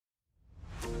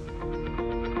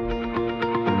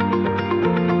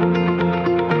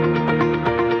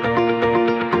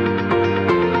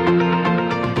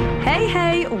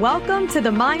to the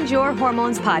Mind Your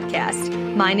Hormones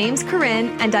podcast. My name's Corinne,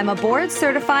 and I'm a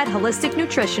board-certified holistic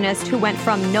nutritionist who went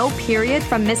from no period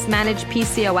from mismanaged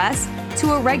PCOS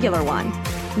to a regular one.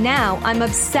 Now I'm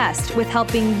obsessed with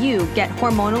helping you get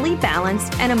hormonally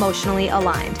balanced and emotionally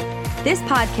aligned. This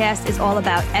podcast is all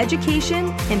about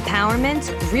education,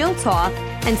 empowerment, real talk,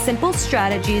 and simple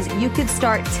strategies you could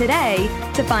start today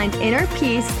to find inner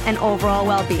peace and overall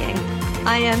well-being.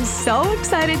 I am so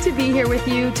excited to be here with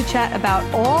you to chat about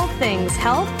all things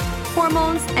health,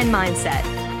 hormones, and mindset.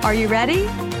 Are you ready?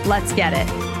 Let's get it.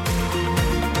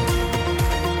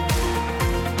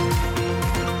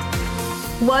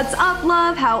 What's up,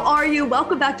 love? How are you?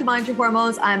 Welcome back to Mind Your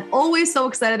Hormones. I'm always so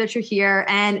excited that you're here.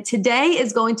 And today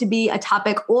is going to be a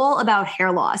topic all about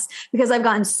hair loss because I've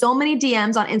gotten so many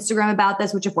DMs on Instagram about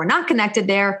this, which if we're not connected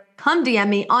there, come DM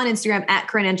me on Instagram at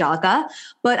Corinne Angelica.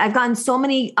 But I've gotten so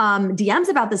many DMs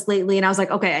about this lately. And I was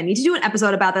like, okay, I need to do an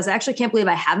episode about this. I actually can't believe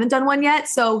I haven't done one yet.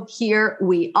 So here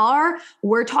we are.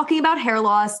 We're talking about hair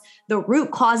loss, the root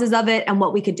causes of it, and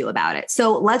what we could do about it.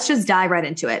 So let's just dive right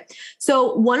into it.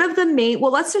 So one of the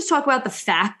let's just talk about the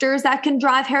factors that can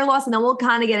drive hair loss, and then we'll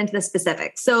kind of get into the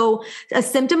specifics. So a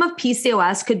symptom of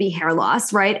PCOS could be hair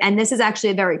loss, right? And this is actually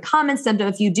a very common symptom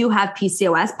if you do have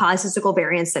PCOS, polycystic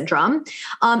ovarian syndrome.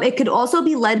 It could also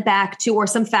be led back to, or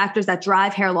some factors that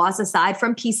drive hair loss aside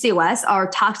from PCOS are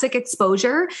toxic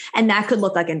exposure. And that could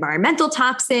look like environmental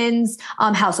toxins,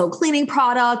 household cleaning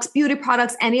products, beauty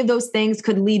products, any of those things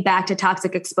could lead back to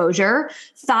toxic exposure,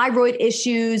 thyroid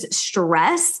issues,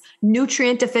 stress,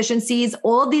 nutrient deficiencies,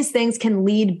 all of these things can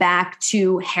lead back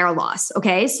to hair loss.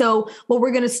 Okay. So what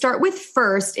we're going to start with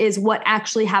first is what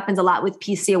actually happens a lot with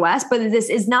PCOS, but this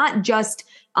is not just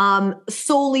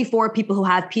solely for people who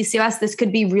have PCOS. This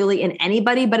could be really in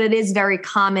anybody, but it is very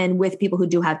common with people who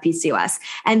do have PCOS.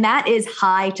 And that is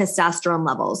high testosterone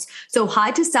levels. So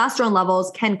high testosterone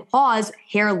levels can cause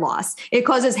hair loss. It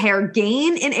causes hair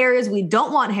gain in areas we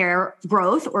don't want hair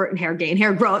growth, or hair gain,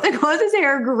 hair growth. It causes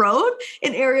hair growth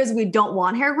in areas we don't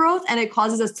want hair growth. And it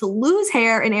causes us to lose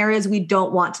hair in areas we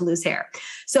don't want to lose hair.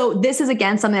 So this is,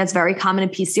 again, something that's very common in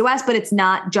PCOS, but it's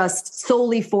not just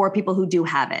solely for people who do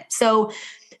have it. So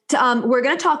we're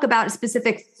going to talk about a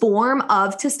specific form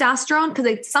of testosterone because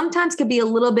it sometimes could be a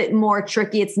little bit more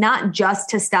tricky. It's not just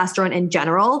testosterone in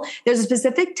general. There's a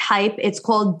specific type. It's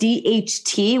called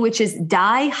DHT, which is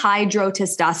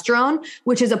dihydrotestosterone,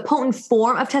 which is a potent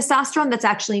form of testosterone that's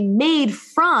actually made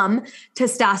from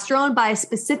testosterone by a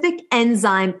specific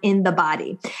enzyme in the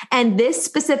body. And this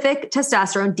specific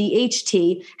testosterone,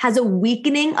 DHT, has a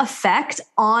weakening effect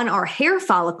on our hair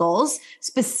follicles,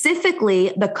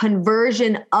 specifically the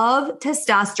conversion of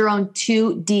testosterone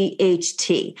to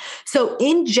DHT. So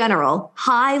in general,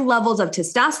 high levels of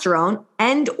testosterone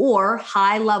and or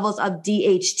high levels of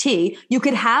DHT, you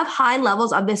could have high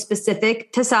levels of this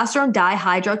specific testosterone,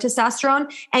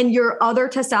 dihydrotestosterone, and your other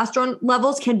testosterone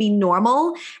levels can be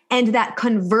normal. And that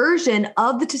conversion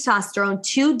of the testosterone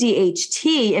to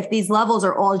DHT, if these levels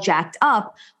are all jacked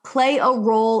up, play a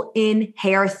role in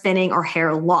hair thinning or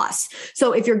hair loss.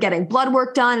 So if you're getting blood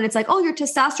work done and it's like, oh, your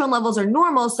testosterone levels are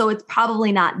normal, so it's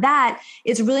probably not that,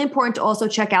 it's really important to also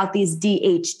check out these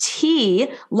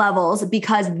DHT levels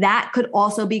because that could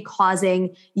also be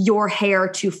causing your hair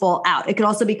to fall out. It could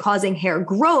also be causing hair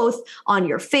growth on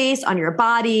your face, on your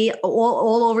body,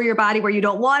 all over your body where you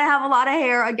don't want to have a lot of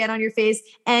hair, again, on your face,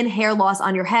 and hair loss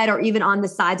on your head or even on the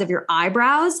sides of your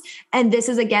eyebrows. And this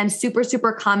is, again, super,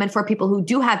 super common for people who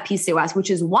do have PCOS,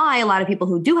 which is why a lot of people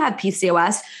who do have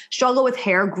PCOS struggle with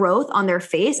hair growth on their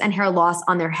face and hair loss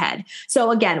on their head.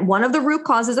 So again, one of the root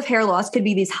causes of hair loss could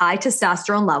be these high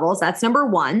testosterone levels. That's number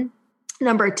one.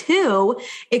 Number two,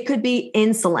 it could be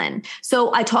insulin.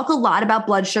 So I talk a lot about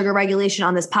blood sugar regulation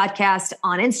on this podcast,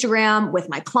 on Instagram, with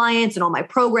my clients and all my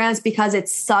programs, because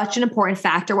it's such an important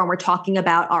factor when we're talking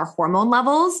about our hormone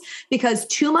levels, because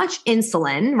too much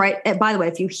insulin, right? And by the way,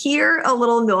 if you hear a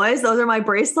little noise, those are my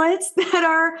bracelets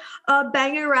that are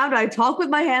banging around. I talk with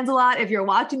my hands a lot. If you're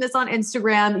watching this on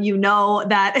Instagram, you know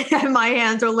that my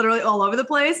hands are literally all over the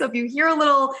place. So if you hear a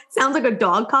little, sounds like a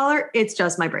dog collar, it's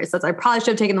just my bracelets. I probably should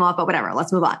have taken them off, but whatever.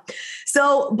 Let's move on.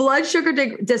 So blood sugar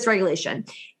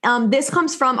dysregulation. This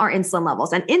comes from our insulin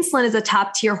levels, and insulin is a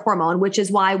top tier hormone, which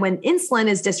is why when insulin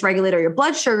is dysregulated or your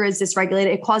blood sugar is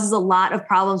dysregulated, it causes a lot of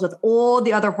problems with all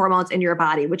the other hormones in your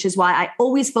body, which is why I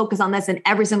always focus on this in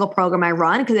every single program I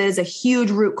run, because it is a huge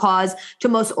root cause to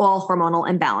most all hormonal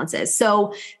imbalances.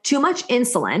 So too much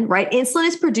insulin, right? Insulin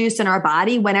is produced in our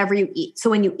body whenever you eat.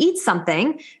 So when you eat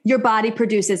something, your body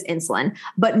produces insulin,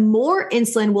 but more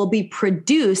insulin will be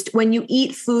produced when you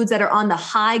eat foods that are on the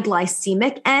high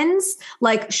glycemic ends,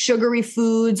 like like sugary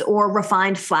foods or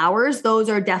refined flours, those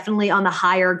are definitely on the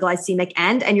higher glycemic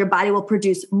end, and your body will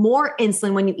produce more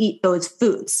insulin when you eat those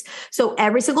foods. So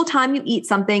every single time you eat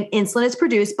something, insulin is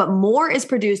produced, but more is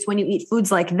produced when you eat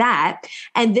foods like that.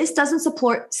 And this doesn't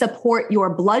support your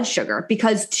blood sugar,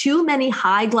 because too many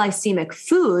high glycemic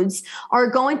foods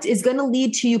is going to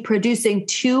lead to you producing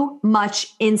too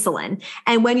much insulin.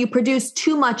 And when you produce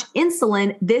too much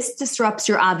insulin, this disrupts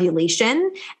your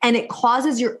ovulation and it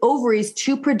causes your ovaries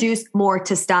to produce more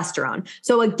testosterone.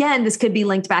 So again, this could be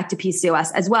linked back to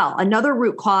PCOS as well. Another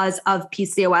root cause of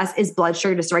PCOS is blood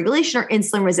sugar dysregulation or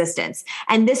insulin resistance.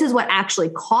 And this is what actually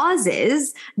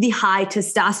causes the high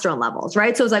testosterone levels,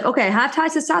 right? So it's like, okay, I have high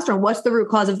testosterone. What's the root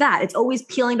cause of that? It's always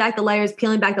peeling back the layers,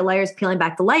 peeling back the layers, peeling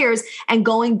back the layers, and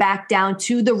going back down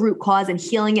to the root cause and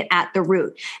healing it at the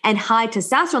root. And high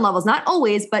testosterone levels, not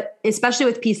always, but especially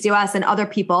with PCOS and other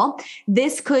people,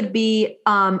 this could be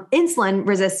insulin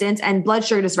resistance and blood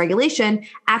sugar dysregulation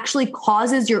actually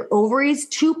causes your ovaries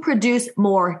to produce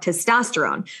more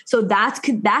testosterone. So that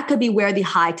could be where the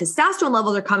high testosterone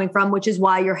levels are coming from, which is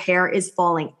why your hair is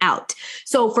falling out.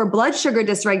 So for blood sugar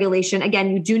dysregulation,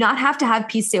 again, you do not have to have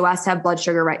PCOS to have blood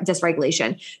sugar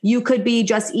dysregulation. You could be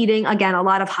just eating, again, a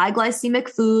lot of high glycemic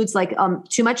foods like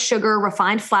too much sugar,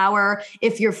 refined flour.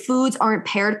 If your foods aren't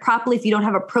paired properly, if you don't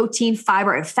have a protein,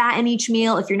 fiber, and fat in each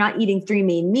meal, if you're not eating 3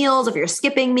 main meals, if you're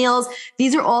skipping meals,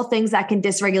 these are all things that can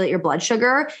dysregulate your blood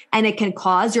sugar, and it can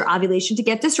cause your ovulation to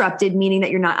get disrupted, meaning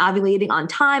that you're not ovulating on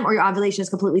time or your ovulation is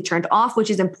completely turned off, which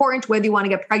is important whether you want to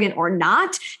get pregnant or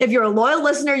not. If you're a loyal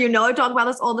listener, you know I talk about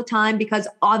this all the time because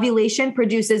ovulation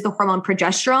produces the hormone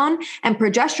progesterone, and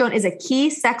progesterone is a key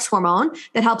sex hormone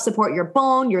that helps support your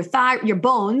bone, your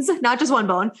bones, not just one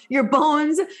bone, your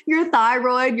bones, your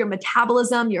thyroid, your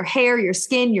metabolism, your hair, your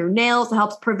skin, your nails. It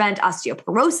helps prevent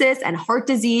osteoporosis and heart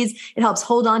disease. It helps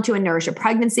hold on to and nourish a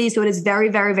pregnancy. So it is very,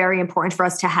 very, very important for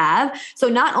us to have. So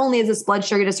not only is this blood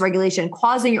sugar dysregulation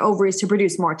causing your ovaries to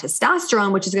produce more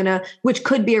testosterone, which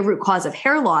could be a root cause of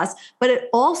hair loss, but it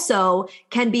also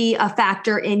can be a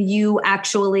factor in you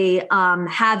actually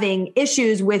having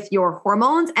issues with your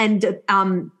hormones and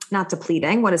not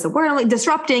depleting, what is the word? Like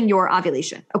disrupting your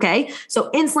ovulation. Okay.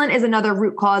 So insulin is another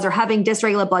root cause, or having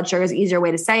dysregulated blood sugar is an easier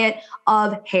way to say it,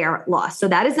 of hair loss. So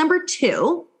that is number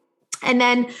 2. And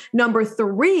then number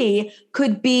 3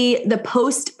 could be the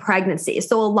post-pregnancy.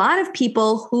 So a lot of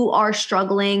people who are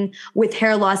struggling with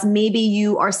hair loss, maybe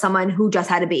you are someone who just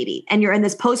had a baby and you're in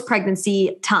this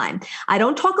post-pregnancy time. I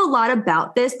don't talk a lot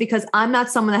about this because I'm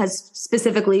not someone that has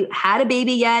specifically had a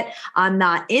baby yet. I'm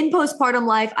not in postpartum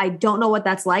life. I don't know what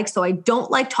that's like. So I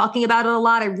don't like talking about it a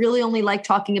lot. I really only like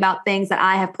talking about things that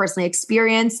I have personally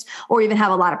experienced or even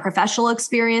have a lot of professional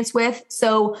experience with.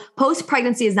 So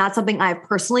post-pregnancy is not something I've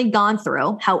personally gone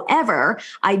through. However,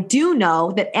 I do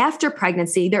know that after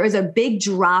pregnancy, there is a big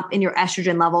drop in your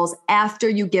estrogen levels after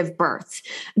you give birth.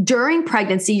 During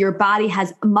pregnancy, your body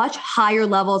has much higher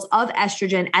levels of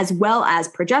estrogen as well as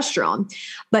progesterone.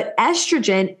 But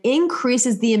estrogen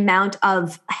increases the amount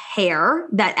of hair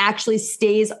that actually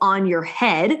stays on your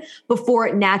head before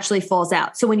it naturally falls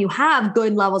out. So when you have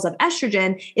good levels of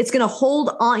estrogen, it's going to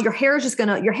hold on. Your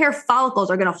hair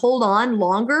follicles are going to hold on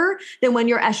longer than when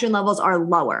your estrogen levels are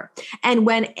lower. And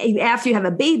after you have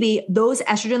a baby, those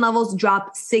estrogen levels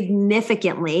drop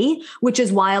significantly, which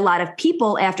is why a lot of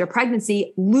people after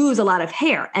pregnancy lose a lot of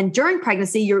hair. And during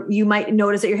pregnancy, you might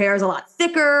notice that your hair is a lot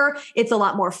thicker. It's a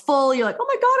lot more full. You're like, oh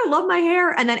my God, I love my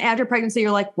hair. And then after pregnancy,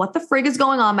 you're like, what the frig is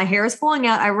going on? My hair is falling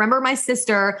out. I remember my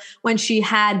sister, when she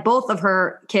had both of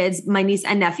her kids, my niece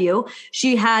and nephew,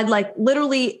 she had like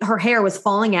literally her hair was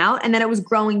falling out and then it was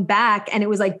growing back and it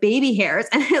was like baby hairs.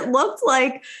 And it looked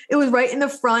like it was right in the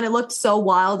front. It looked so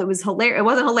wild. It was hilarious. It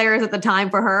wasn't hilarious at the time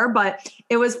for her, but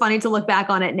it was funny to look back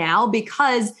on it now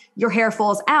because your hair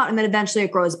falls out and then eventually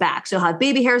it grows back. So you'll have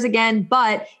baby hairs again.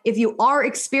 But if you are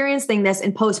experiencing this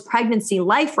in post-pregnancy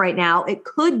life right now, it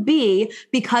could be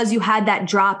because you had that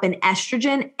drop in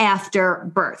estrogen after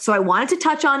birth. So I wanted to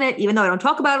touch on it, even though I don't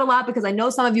talk about it a lot, because I know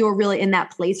some of you are really in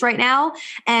that place right now.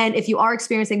 And if you are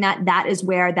experiencing that, that is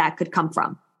where that could come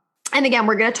from. And again,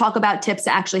 we're going to talk about tips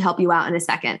to actually help you out in a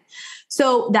second.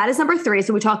 So that is number 3.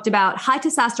 So we talked about high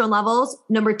testosterone levels.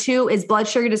 Number 2 is blood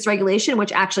sugar dysregulation,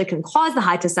 which actually can cause the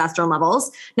high testosterone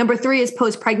levels. Number 3 is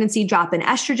post-pregnancy drop in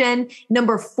estrogen.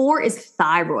 Number 4 is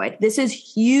thyroid. This is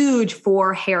huge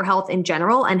for hair health in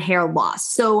general and hair loss.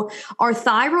 So our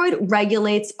thyroid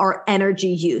regulates our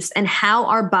energy use and how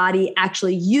our body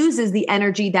actually uses the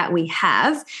energy that we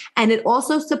have. And it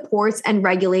also supports and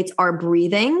regulates our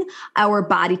breathing, our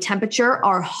body temperature,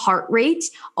 our heart rate,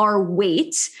 our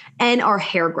weight, and our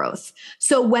hair growth.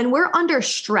 So when we're under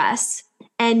stress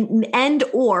and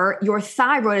or your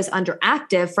thyroid is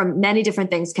underactive from many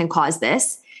different things can cause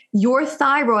this. Your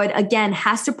thyroid, again,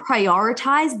 has to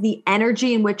prioritize the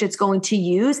energy in which it's going to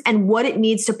use and what it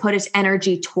needs to put its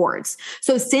energy towards.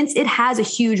 So since it has a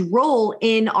huge role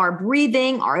in our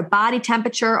breathing, our body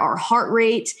temperature, our heart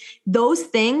rate, those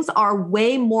things are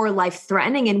way more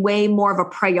life-threatening and way more of a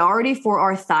priority for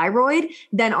our thyroid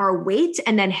than our weight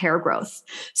and then hair growth.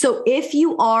 So if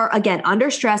you are, again, under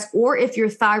stress, or if your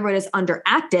thyroid is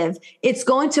underactive, it's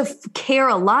going to care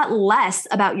a lot less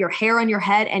about your hair on your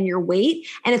head and your weight.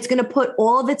 And it's going to put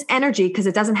all of its energy, because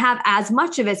it doesn't have as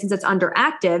much of it since it's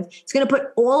underactive, it's going to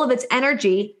put all of its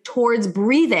energy towards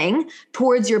breathing,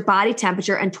 towards your body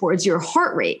temperature, and towards your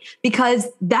heart rate, because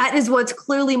that is what's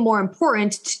clearly more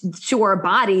important to our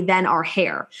body than our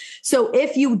hair. So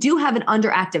if you do have an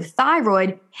underactive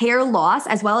thyroid, hair loss,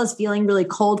 as well as feeling really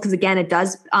cold, because again, it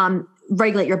does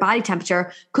regulate your body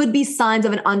temperature, could be signs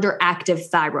of an underactive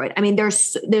thyroid. I mean,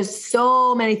 there's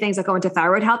so many things that go into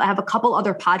thyroid health. I have a couple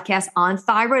other podcasts on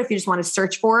thyroid if you just want to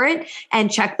search for it and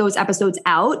check those episodes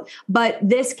out. But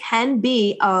this can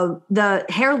be the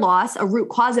hair loss, a root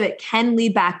cause of it can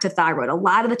lead back to thyroid. A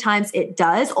lot of the times it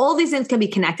does. All these things can be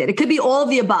connected. It could be all of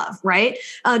the above, right?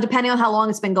 Depending on how long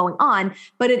it's been going on.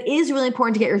 But it is really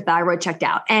important to get your thyroid checked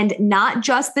out, and not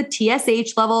just the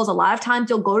TSH levels. A lot of times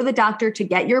you'll go to the doctor to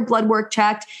get your blood work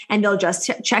checked, and they'll just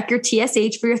check your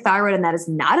TSH for your thyroid, and that is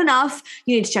not enough.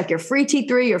 You need to check your free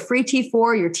T3, your free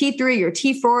T4, your T3, your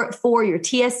T4, your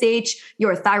TSH,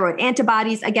 your thyroid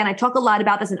antibodies. Again, I talk a lot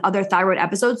about this in other thyroid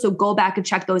episodes, so go back and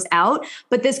check those out.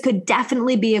 But this could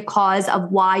definitely be a cause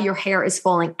of why your hair is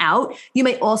falling out. You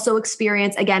may also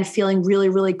experience, again, feeling really,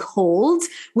 really cold,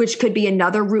 which could be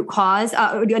another root cause,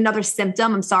 another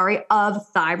symptom, of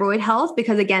thyroid health,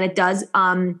 because again, it does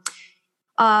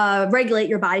regulate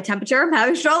your body temperature. I'm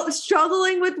having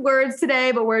struggling with words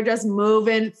today, but we're just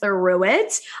moving through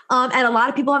it. And a lot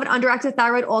of people have an underactive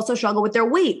thyroid also struggle with their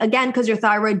weight. Again, because your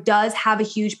thyroid does have a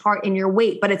huge part in your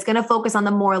weight, but it's going to focus on the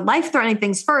more life-threatening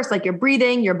things first, like your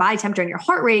breathing, your body temperature, and your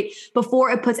heart rate, before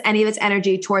it puts any of its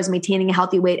energy towards maintaining a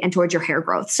healthy weight and towards your hair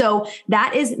growth. So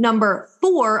that is number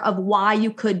 4 of why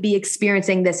you could be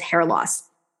experiencing this hair loss.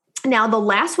 Now, the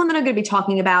last one that I'm going to be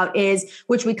talking about is,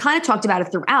 which we kind of talked about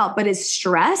it throughout, but is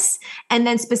stress, and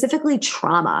then specifically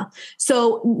trauma.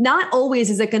 So not always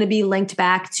is it going to be linked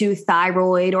back to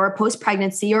thyroid or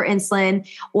post-pregnancy or insulin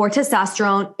or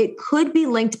testosterone. It could be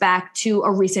linked back to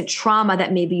a recent trauma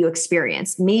that maybe you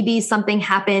experienced. Maybe something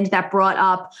happened that brought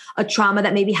up a trauma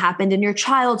that maybe happened in your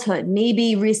childhood.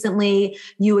 Maybe recently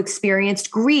you experienced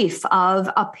grief of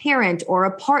a parent or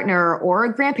a partner or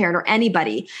a grandparent or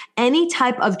anybody. Any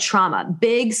type of trauma,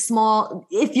 big, small.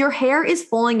 If your hair is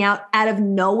falling out of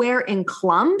nowhere in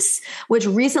clumps, which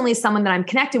recently someone that I'm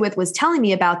connected with was telling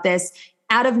me about this,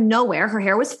 out of nowhere, her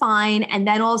hair was fine. And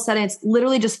then all of a sudden it's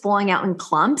literally just falling out in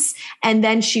clumps. And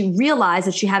then she realized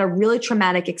that she had a really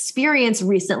traumatic experience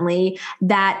recently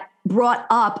that brought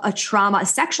up a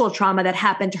sexual trauma that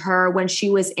happened to her when she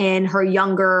was in her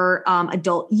younger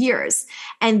adult years.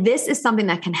 And this is something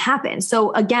that can happen.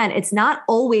 So again, it's not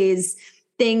always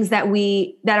things that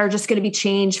are just going to be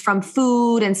changed from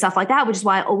food and stuff like that, which is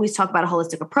why I always talk about a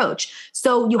holistic approach.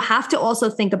 So you have to also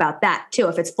think about that too.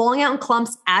 If it's falling out in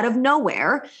clumps out of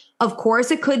nowhere, of course,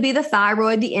 it could be the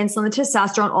thyroid, the insulin, the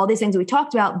testosterone, all these things we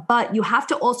talked about, but you have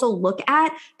to also look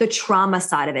at the trauma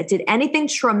side of it. Did anything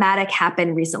traumatic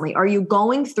happen recently? Are you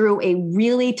going through a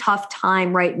really tough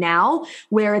time right now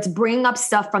where it's bringing up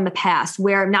stuff from the past,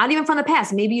 where not even from the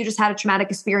past, maybe you just had a traumatic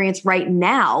experience right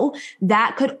now?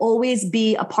 That could always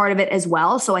be a part of it as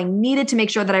well. So I needed to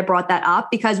make sure that I brought that up,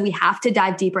 because we have to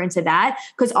dive deeper into that,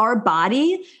 because our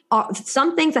body,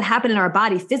 some things that happen in our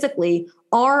body physically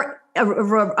are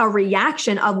a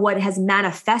reaction of what has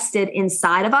manifested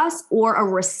inside of us, or a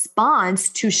response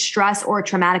to stress or a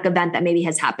traumatic event that maybe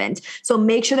has happened. So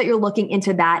make sure that you're looking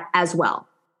into that as well.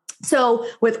 So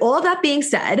with all of that being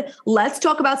said, let's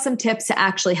talk about some tips to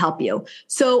actually help you.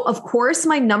 So of course,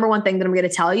 my number one thing that I'm going to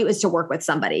tell you is to work with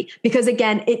somebody, because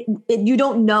again, you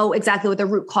don't know exactly what the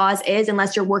root cause is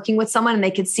unless you're working with someone and they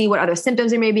can see what other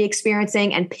symptoms they may be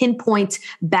experiencing and pinpoint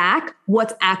back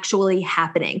what's actually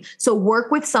happening. So work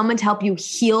with someone to help you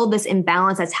heal this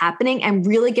imbalance that's happening and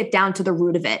really get down to the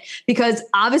root of it, because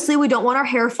obviously we don't want our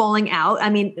hair falling out.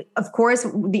 I mean, of course,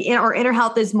 our inner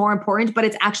health is more important, but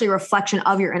it's actually a reflection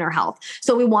of your inner health.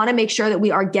 So we want to make sure that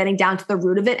we are getting down to the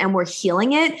root of it and we're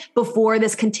healing it before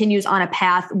this continues on a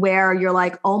path where you're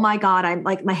like, oh my God, I'm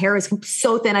like, my hair is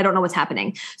so thin, I don't know what's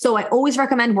happening. So I always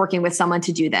recommend working with someone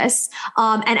to do this.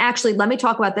 And actually, let me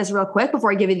talk about this real quick before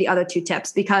I give you the other 2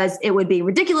 tips, because it would be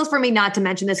ridiculous for me not to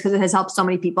mention this because it has helped so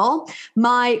many people.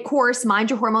 My course,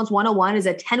 Mind Your Hormones 101, is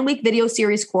a 10-week video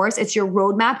series course. It's your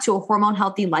roadmap to a hormone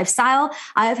healthy lifestyle.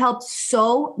 I have helped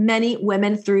so many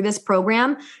women through this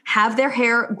program have their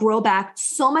hair grow back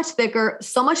so much thicker,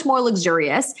 so much more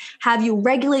luxurious, have you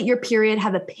regulate your period,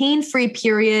 have a pain-free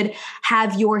period,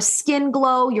 have your skin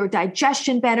glow, your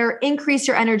digestion better, increase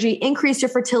your energy, increase your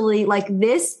fertility. Like,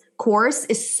 this course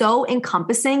is so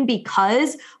encompassing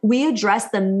because we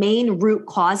address the main root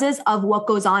causes of what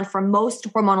goes on for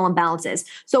most hormonal imbalances.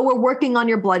 So we're working on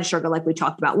your blood sugar, like we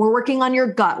talked about. We're working on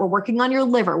your gut. We're working on your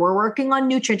liver. We're working on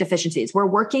nutrient deficiencies. We're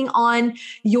working on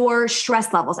your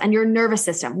stress levels and your nervous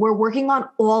system. We're working on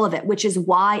all of it, which is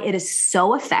why it is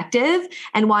so effective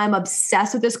and why I'm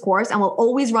obsessed with this course, and will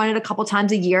always run it a couple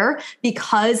times a year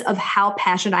because of how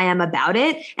passionate I am about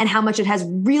it and how much it has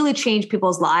really changed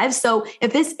people's lives. So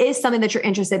if this is something that you're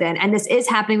interested in, and this is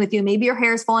happening with you, maybe your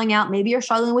hair is falling out, maybe you're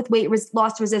struggling with weight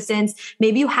loss resistance,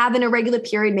 maybe you have an irregular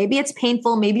period, maybe it's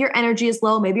painful, maybe your energy is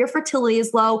low, maybe your fertility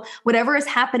is low, whatever is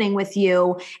happening with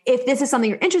you, if this is something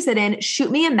you're interested in,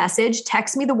 shoot me a message,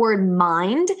 text me the word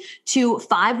MIND to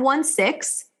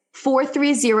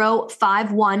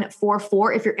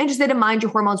 516-430-5144. If you're interested in Mind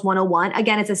Your Hormones 101,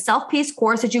 again, it's a self-paced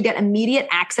course that you get immediate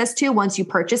access to once you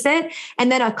purchase it. And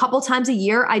then a couple times a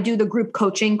year, I do the group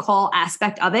coaching call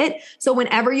aspect of it. So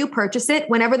whenever you purchase it,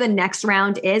 whenever the next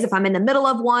round is, if I'm in the middle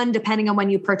of one, depending on when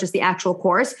you purchase the actual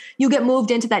course, you get moved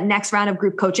into that next round of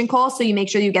group coaching calls. So you make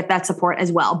sure you get that support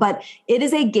as well. But it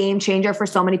is a game changer for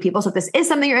so many people. So if this is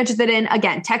something you're interested in,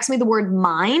 again, text me the word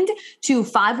MIND to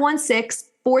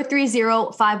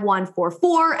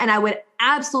 516-430-5144. And I would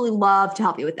absolutely love to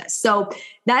help you with this. So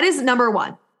that is number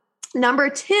one. Number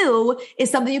two is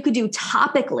something you could do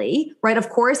topically, right? Of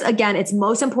course, again, it's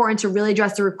most important to really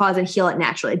address the root cause and heal it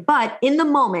naturally. But in the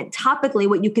moment, topically,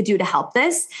 what you could do to help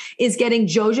this is getting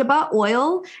jojoba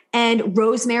oil and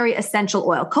rosemary essential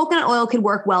oil. Coconut oil could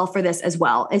work well for this as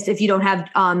well, as if you don't have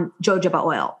jojoba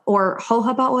oil or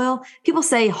jojoba oil. People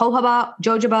say jojoba,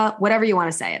 jojoba, whatever you want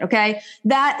to say it, okay?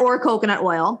 That or coconut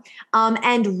oil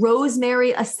and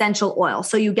rosemary essential oil.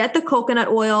 So you get the coconut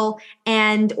oil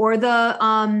and or the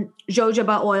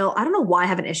jojoba oil. I don't know why I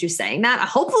have an issue saying that.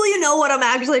 Hopefully you know what I'm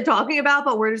actually talking about,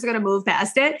 but we're just going to move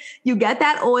past it. You get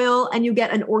that oil and you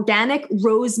get an organic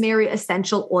rosemary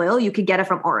essential oil. You could get it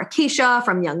from Auracacia,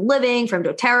 from Young Living, from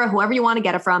doTERRA, whoever you want to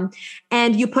get it from.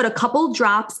 And you put a couple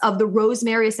drops of the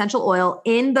rosemary essential oil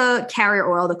in the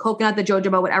carrier oil, the coconut, the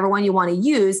jojoba, whatever one you want to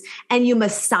use. And you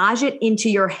massage it into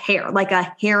your hair like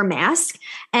a hair mask.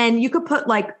 And you could put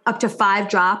like up to 5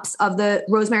 drops of the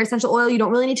rosemary essential oil. You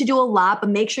don't really need to do a lot, but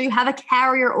make sure you have a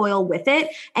carrier oil with it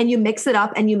and you mix it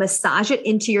up and you massage it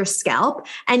into your scalp,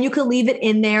 and you can leave it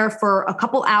in there for a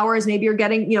couple hours. Maybe you're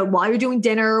getting, while you're doing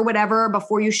dinner or whatever,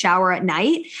 before you shower at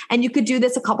night. And you could do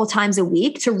this a couple times a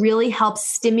week to really help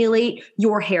stimulate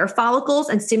your hair follicles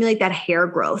and stimulate that hair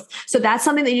growth. So that's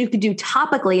something that you could do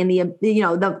topically in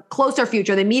the closer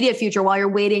future, the immediate future, while you're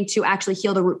waiting to actually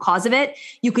heal the root cause of it.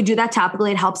 You could do that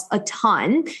topically. It helps a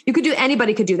ton.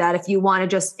 Anybody could do that if you want to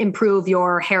just improve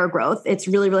your hair growth. It's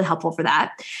really, really helpful for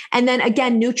that. And then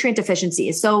again, nutrient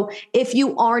deficiencies. So if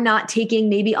you are not taking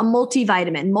maybe a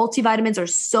multivitamin, multivitamins are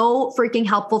so freaking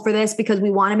helpful for this because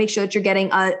we want to make sure that you're getting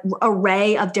an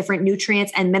array of different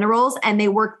nutrients and minerals, and they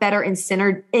work better in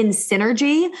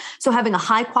synergy. So having a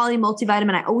high quality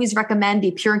multivitamin, I always recommend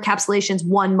the Pure Encapsulations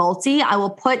One Multi. I will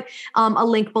put a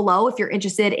link below if you're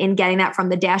interested in getting that from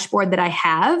the dashboard that I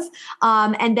have.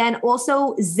 And then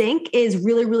also zinc is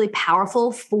really, really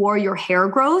powerful for your hair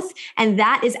growth. And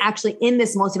that is actually in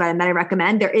this multivitamin that I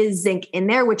recommend. There is zinc in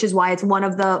there, which is why it's one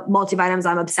of the multivitamins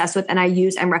I'm obsessed with and I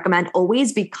use and recommend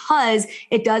always, because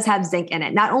it does have zinc in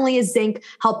it. Not only is zinc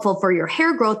helpful for your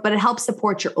hair growth, but it helps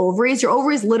support your ovaries. Your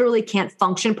ovaries literally can't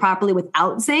function properly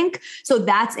without zinc. So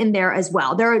that's in there as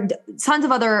well. There are tons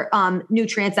of other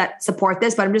nutrients that support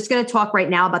this, but I'm just going to talk right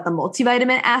now about the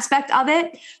multivitamin aspect of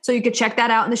it. So you could check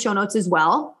that out in the show notes as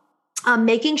well.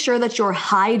 Making sure that you're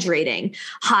hydrating.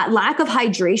 Lack of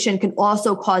hydration can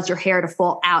also cause your hair to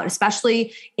fall out,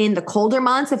 especially in the colder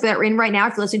months. If they're in right now,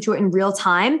 if you're listening to it in real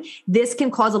time, this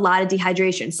can cause a lot of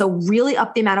dehydration. So really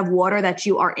up the amount of water that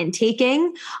you are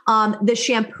intaking. The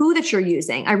shampoo that you're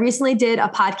using. I recently did a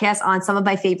podcast on some of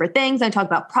my favorite things. I talked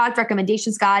about product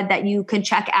recommendations guide that you can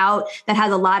check out that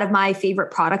has a lot of my favorite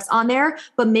products on there.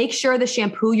 But make sure the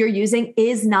shampoo you're using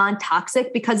is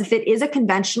non-toxic, because if it is a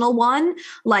conventional one,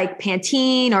 like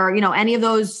Pantene or, any of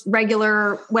those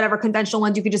regular, whatever conventional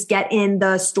ones you could just get in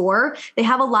the store, they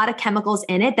have a lot of chemicals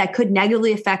in it that could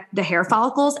negatively affect the hair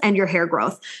follicles and your hair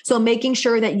growth. So making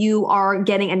sure that you are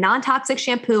getting a non-toxic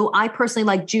shampoo. I personally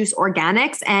like Juice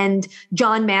Organics and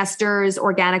John Masters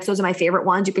Organics. Those are my favorite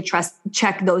ones. You could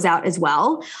check those out as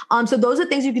well. So those are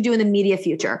things you could do in the immediate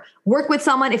future. Work with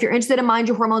someone. If you're interested in Mind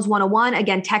Your Hormones 101,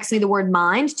 again, text me the word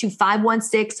mind to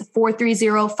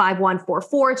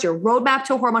 516-430-5144. It's your roadmap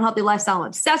to a hormone healthy lifestyle. I'm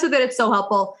obsessed with it. It's so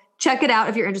helpful. Check it out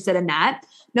if you're interested in that.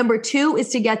 Number 2 is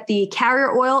to get the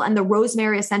carrier oil and the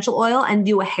rosemary essential oil and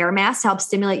do a hair mask to help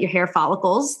stimulate your hair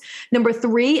follicles. Number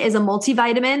 3 is a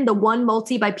multivitamin, the One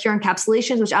Multi by Pure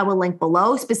Encapsulations, which I will link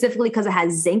below, specifically because it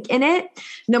has zinc in it.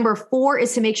 Number 4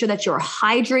 is to make sure that you're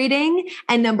hydrating.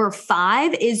 And number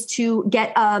 5 is to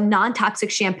get a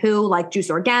non-toxic shampoo like Juice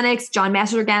Organics, John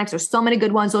Masters Organics. There's so many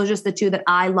good ones. Those are just the 2 that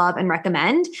I love and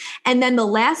recommend. And then the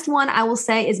last one I will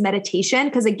say is meditation.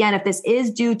 Because again, if this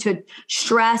is due to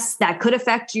stress that could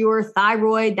affect your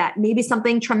thyroid, that maybe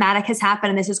something traumatic has happened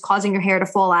and this is causing your hair to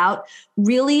fall out,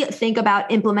 really think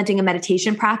about implementing a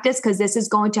meditation practice because this is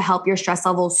going to help your stress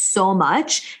levels so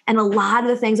much. And a lot of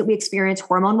the things that we experience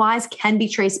hormone-wise can be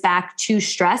traced back to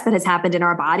stress that has happened in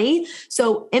our body.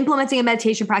 So implementing a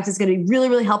meditation practice is going to be really,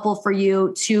 really helpful for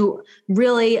you to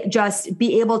really just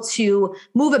be able to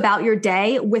move about your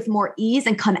day with more ease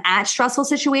and come at stressful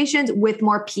situations with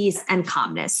more peace and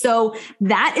calmness. So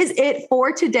that is it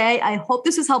for today. I hope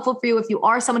this was helpful for you. If you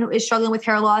are someone who is struggling with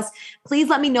hair loss, please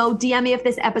let me know. DM me if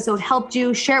this episode helped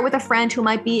you. Share it with a friend who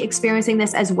might be experiencing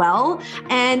this as well.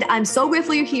 And I'm so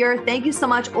grateful you're here. Thank you so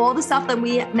much. All the stuff that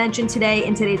we mentioned today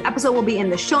in today's episode will be in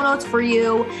the show notes for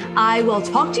you. I will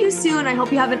talk to you soon. I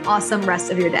hope you have an awesome rest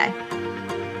of your day.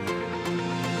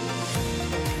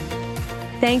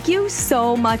 Thank you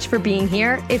so much for being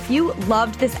here. If you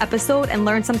loved this episode and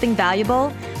learned something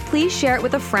valuable, please share it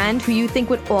with a friend who you think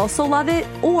would also love it,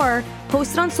 or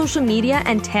post it on social media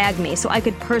and tag me so I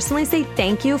could personally say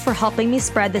thank you for helping me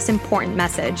spread this important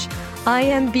message. I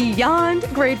am beyond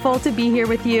grateful to be here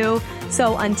with you.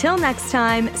 So until next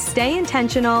time, stay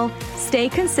intentional, stay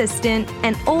consistent,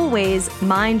 and always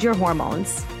mind your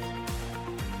hormones.